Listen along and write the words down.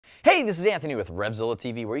Hey, this is Anthony with RevZilla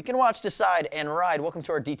TV, where you can watch, decide, and ride. Welcome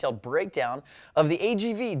to our detailed breakdown of the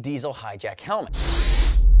AGV Diesel Hi-Jack Helmet.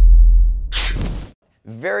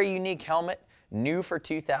 Very unique helmet, new for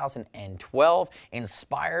 2012,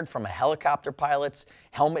 inspired from a helicopter pilot's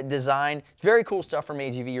helmet design. It's very cool stuff from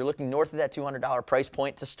AGV. You're looking north of that $200 price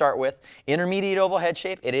point to start with. Intermediate oval head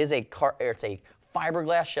shape. It's a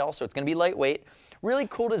fiberglass shell, so it's going to be lightweight. Really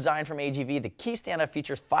cool design from AGV. The key standout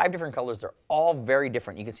features 5 different colors. They're all very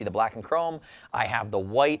different. You can see the black and chrome. I have the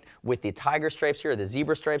white with the tiger stripes here, the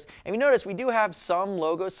zebra stripes. And you notice we do have some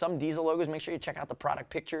logos, some diesel logos. Make sure you check out the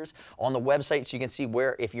product pictures on the website so you can see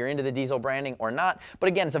where, if you're into the diesel branding or not. But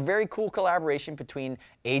again, it's a very cool collaboration between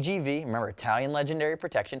AGV, remember Italian legendary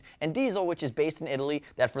protection, and Diesel, which is based in Italy,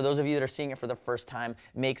 that for those of you that are seeing it for the first time,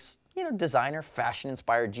 makes designer,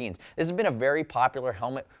 fashion-inspired jeans. This has been a very popular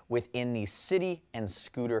helmet within the city and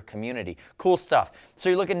scooter community. Cool stuff. So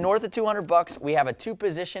you're looking north of 200 bucks. We have a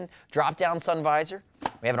 2-position drop-down sun visor.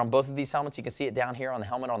 We have it on both of these helmets. You can see it down here on the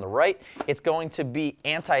helmet on the right. It's going to be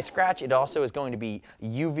anti-scratch. It also is going to be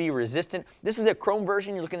UV resistant. This is a chrome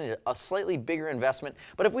version. You're looking at a slightly bigger investment.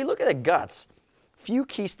 But if we look at the guts, few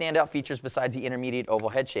key standout features besides the intermediate oval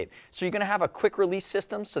head shape. So you're going to have a quick release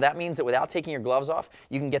system, so that means that without taking your gloves off,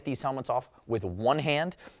 you can get these helmets off with one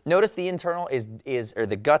hand. Notice the internal or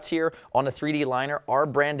the guts here on the 3D liner are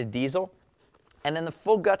branded Diesel. And then the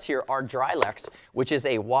full guts here are Drylex, which is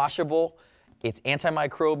a washable, it's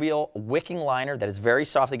antimicrobial wicking liner that is very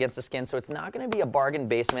soft against the skin, so it's not going to be a bargain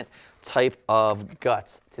basement type of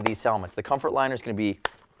guts to these helmets. The comfort liner is going to be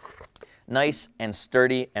nice and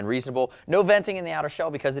sturdy and reasonable. No venting in the outer shell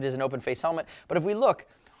because it is an open face helmet. But if we look,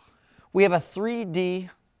 we have a 3D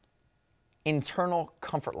internal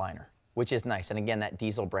comfort liner, which is nice. And again, that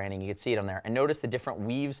Diesel branding, you can see it on there. And notice the different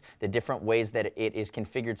weaves, the different ways that it is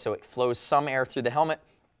configured so it flows some air through the helmet.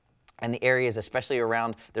 And the areas, especially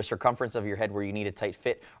around the circumference of your head where you need a tight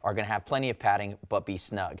fit, are going to have plenty of padding but be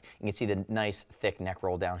snug. You can see the nice thick neck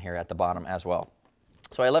roll down here at the bottom as well.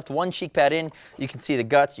 So I left one cheek pad in. You can see the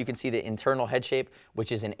guts. You can see the internal head shape,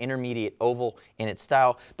 which is an intermediate oval in its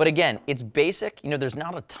style. But again, it's basic. There's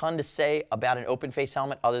not a ton to say about an open face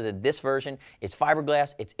helmet other than this version is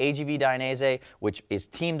fiberglass. It's AGV Dainese, which is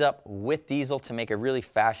teamed up with Diesel to make a really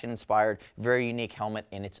fashion-inspired, very unique helmet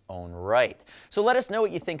in its own right. So let us know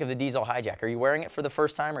what you think of the Diesel Hi-Jack. Are you wearing it for the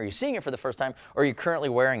first time? Are you seeing it for the first time? Or are you currently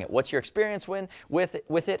wearing it? What's your experience with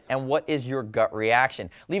it? And what is your gut reaction?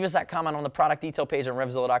 Leave us that comment on the product detail page on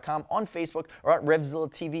RevZilla.com, on Facebook, or at RevZilla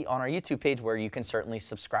TV on our YouTube page, where you can certainly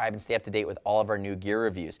subscribe and stay up to date with all of our new gear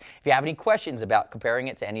reviews. If you have any questions about comparing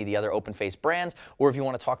it to any of the other open face brands, or if you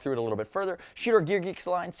want to talk through it a little bit further, shoot our Gear Geeks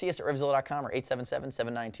line. See us at RevZilla.com or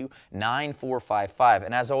 877-792-9455.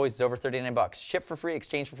 And as always, it's over 39 bucks. Ship for free,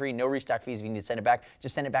 exchange for free, no restock fees if you need to send it back.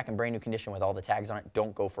 Just send it back in brand new condition with all the tags on it.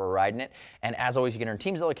 Don't go for a ride in it. And as always, you can earn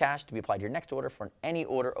TeamZilla cash to be applied to your next order for any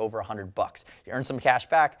order over 100 bucks. You earn some cash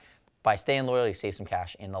back. By staying loyal, you save some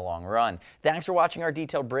cash in the long run. Thanks for watching our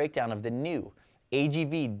detailed breakdown of the new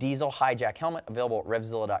AGV Diesel Hi-Jack Helmet, available at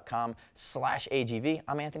RevZilla.com/AGV.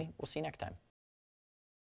 I'm Anthony. We'll see you next time.